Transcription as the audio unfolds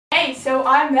so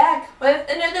I'm back with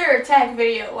another tech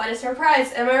video. What a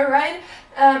surprise, am I right?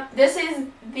 This is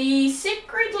the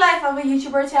secret life of a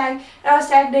YouTuber tag, and I was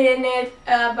tagged in it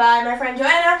by my friend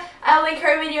Joanna. I'll link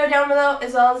her video down below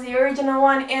as well as the original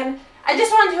one, and I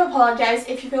just wanted to apologize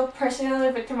if you feel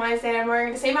personally victimized that I'm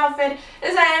wearing the same outfit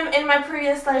as I am in my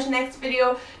previous/next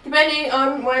video. Depending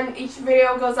on when each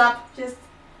video goes up, just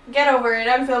get over it.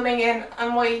 I'm filming and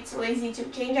I'm way too lazy to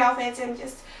change outfits and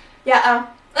just, yeah,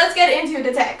 let's get into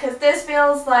the tech, because this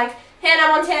feels like Hannah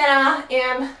Montana,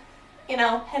 and, you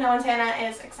know, Hannah Montana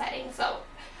is exciting, so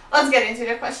let's get into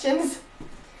the questions.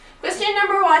 Question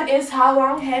number 1 is, how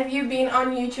long have you been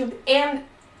on YouTube? And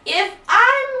if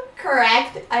I'm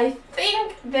correct, I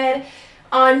think that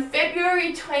on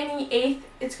February 28th,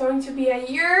 it's going to be a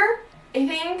year, I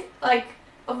think, like,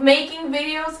 of making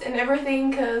videos and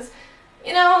everything, because,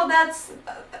 you know, that's,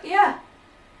 yeah,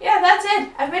 that's it.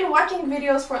 I've been watching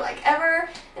videos for like ever,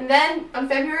 and then on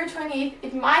February 28th,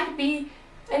 it might be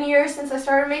a year since I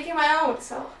started making my own,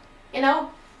 so, you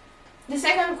know. The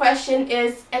second question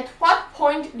is, at what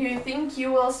point do you think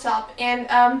you will stop? And,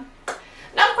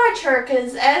 not quite sure,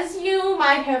 because as you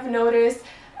might have noticed,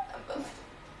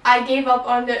 I gave up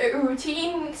on the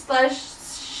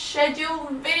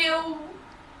routine/schedule video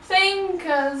thing,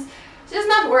 because it's just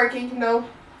not working, you know.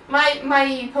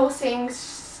 My posting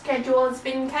schedule has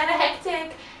been kind of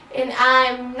hectic, and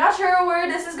I'm not sure where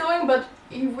this is going, but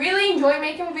you really enjoy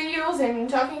making videos and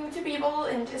talking to people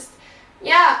and just,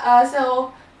 yeah,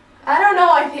 so I don't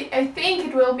know, I think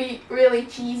it will be really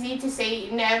cheesy to say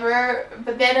never,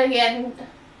 but then again,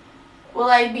 will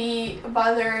I be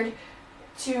bothered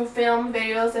to film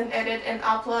videos and edit and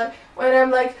upload when I'm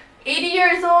like 80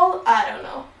 years old? I don't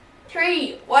know.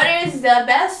 3. What is the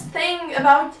best thing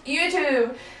about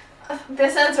YouTube?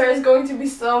 This answer is going to be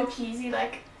so cheesy,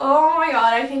 like, oh my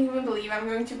god, I can't even believe I'm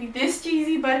going to be this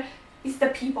cheesy, but it's the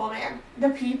people, man.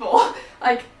 The people.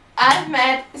 Like, I've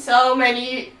met so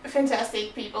many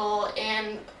fantastic people,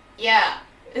 and yeah,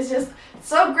 it's just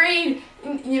so great.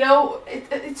 You know,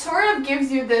 it sort of gives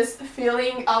you this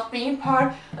feeling of being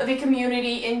part of a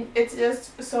community, and it's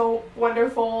just so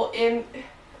wonderful, and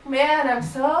man, I'm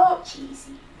so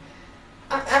cheesy.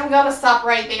 I'm gonna stop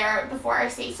right there before I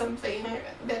say something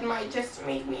that might just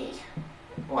make me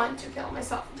want to kill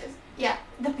myself. Just, yeah,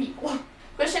 the people.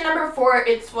 Question number 4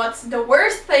 is, what's the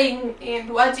worst thing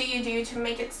and what do you do to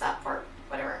make it stop, or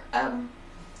whatever?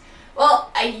 Well,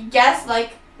 I guess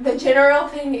like the general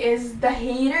thing is the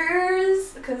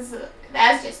haters, because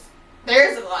that's just,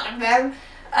 there's a lot of them.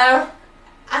 I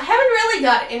haven't really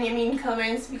got any mean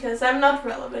comments because I'm not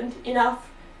relevant enough,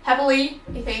 happily,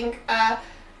 I think.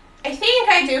 I think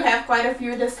I do have quite a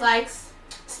few dislikes,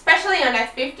 especially on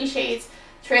that 50 Shades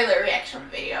trailer reaction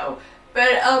video,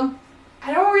 but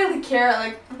I don't really care,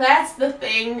 like, that's the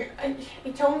thing. I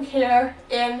don't care,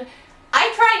 and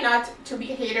I try not to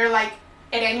be a hater, like,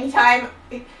 at any time.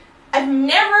 I've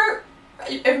never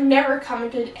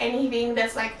commented anything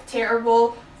that's like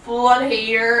terrible, full-on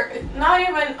hater, not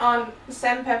even on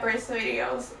Sam Pepper's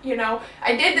videos, you know.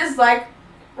 I did dislike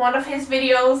one of his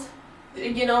videos,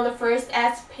 you know, the first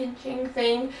ass pinching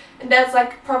thing, and that's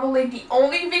like probably the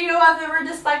only video I've ever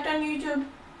disliked on YouTube.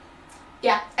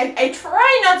 Yeah, I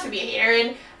try not to be a hater,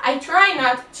 and I try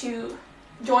not to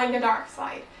join the dark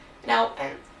side. Now,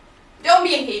 and don't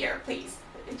be a hater, please.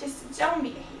 Just don't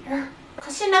be a hater.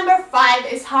 Question number 5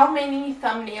 is, how many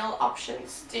thumbnail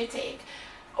options do you take?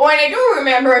 When I do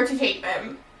remember to take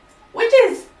them, which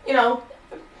is, you know,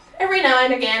 every now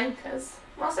and again, because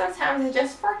most of the times I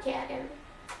just forget, and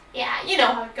yeah, you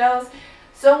know how it goes.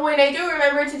 So when I do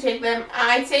remember to take them,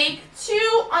 I take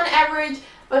 2 on average,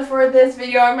 but for this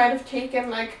video I might have taken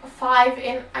like 5,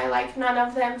 and I like none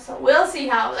of them, so we'll see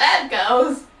how that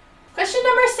goes. Question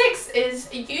number 6 is,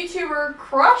 a YouTuber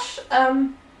crush?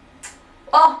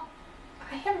 Well,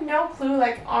 I have no clue,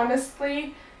 like,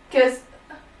 honestly, because,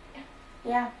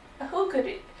 yeah, who could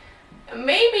it?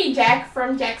 Maybe Jack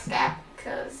from Jack's Gap,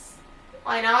 because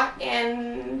why not?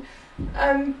 And,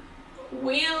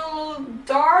 Will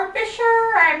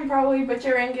Derbyshire? I'm probably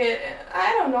butchering it.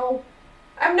 I don't know.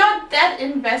 I'm not that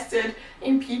invested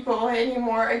in people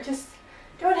anymore. I just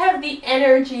don't have the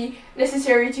energy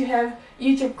necessary to have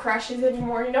YouTube crushes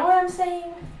anymore. You know what I'm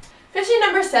saying? Question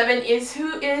number 7 is,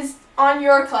 who is on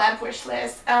your collab wish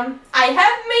list? I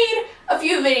have made a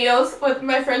few videos with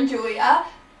my friend Julia,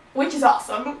 which is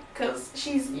awesome, because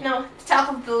she's, you know, top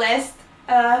of the list.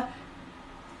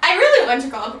 I really want to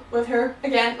collab with her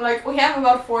again. Like, we have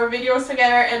about 4 videos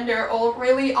together and they're all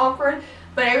really awkward,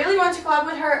 but I really want to collab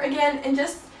with her again, and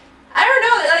just, I don't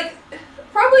know, like,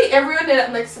 probably everyone that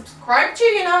I'm like subscribed to,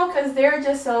 you know, because they're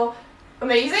just so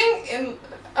amazing, and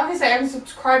obviously I'm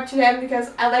subscribed to them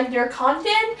because I like their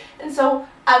content, and so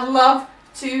I love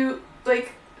to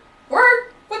like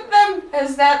work with them.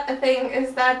 Is that a thing?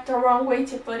 Is that the wrong way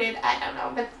to put it? I don't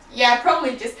know, but yeah,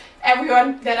 probably just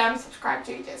everyone that I'm subscribed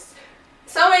to. Just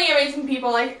so many amazing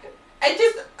people. Like I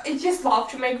just love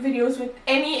to make videos with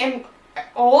any and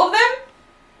all of them.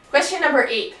 Question number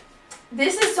 8.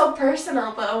 This is so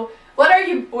personal though. What are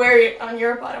you wearing on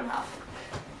your bottom half?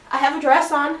 I have a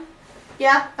dress on.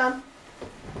 Yeah,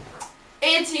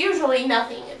 it's usually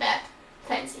nothing that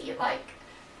fancy. Like,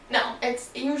 no, it's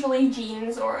usually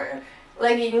jeans or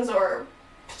leggings or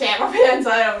pajama pants,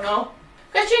 I don't know.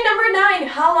 Question number 9.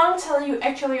 How long till you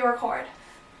actually record?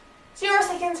 0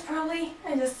 seconds probably.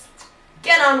 I just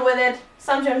get on with it.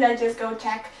 Sometimes I just go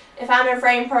check if I'm in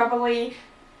frame properly,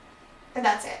 and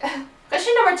that's it.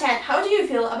 Question number 10. How do you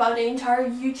feel about the entire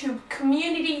YouTube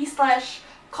community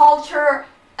 / culture?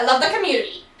 I love the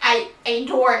community. I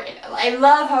adore it. I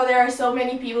love how there are so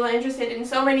many people interested in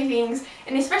so many things,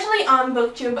 and especially on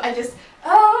BookTube,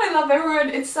 I love everyone.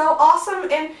 It's so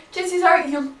awesome, and chances are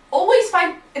you'll always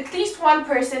find at least one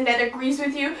person that agrees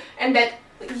with you, and that,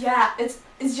 yeah, it's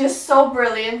just so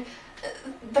brilliant.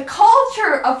 The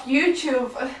culture of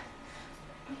YouTube,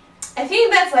 I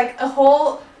think that's like a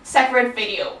whole separate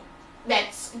video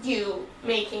that's you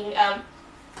making. I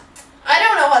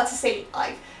don't know what to say.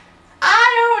 Like,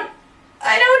 I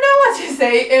don't know what to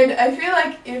say, and I feel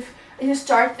like if I just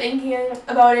start thinking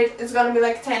about it, it's gonna be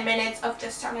like 10 minutes of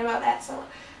just talking about that. So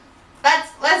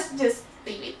let's just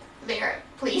leave it there,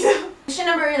 please. Question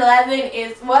number 11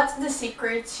 is, what's the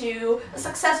secret to a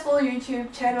successful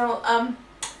YouTube channel?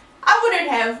 I wouldn't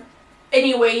have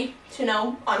any way to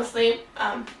know, honestly.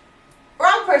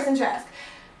 Wrong person to ask.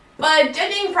 But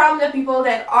judging from the people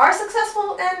that are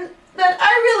successful and that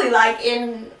I really like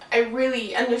and I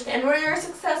really understand where they're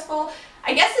successful,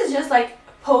 I guess it's just like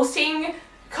posting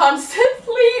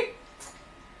constantly.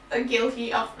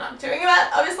 Guilty of not doing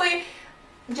that, obviously.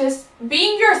 Just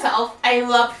being yourself. I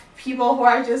love people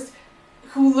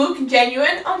who look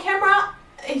genuine on camera.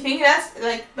 I think that's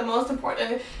like the most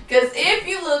important, because if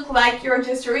you look like you're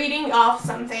just reading off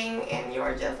something and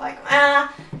you're just like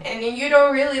and you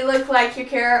don't really look like you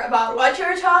care about what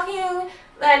you're talking,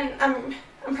 then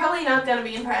I'm probably not gonna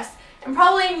be impressed, and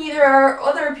probably neither are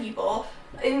other people.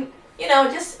 And you know,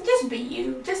 just be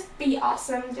you, just be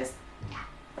awesome, just yeah.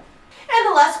 And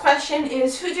the last question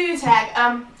is, who do you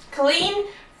tag? Colleen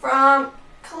from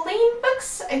Colleen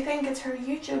Books, I think it's her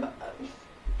YouTube.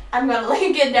 I'm gonna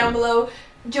link it down below.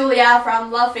 Julia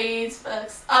from Luffy's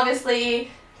Books, obviously,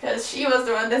 because she was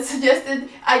the one that suggested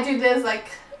I do this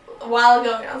like a while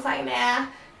ago, and I was like, nah.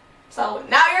 So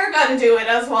now you're gonna do it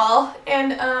as well.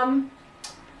 And I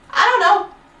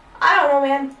don't know,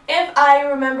 man. If I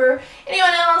remember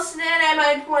anyone else that I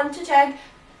might want to tag,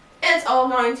 it's all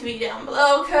going to be down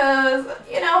below, because,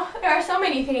 you know, there are so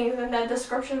many things in the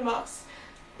description box.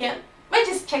 Yeah, but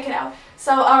just check it out.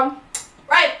 So,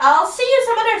 right, I'll see you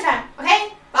some other time.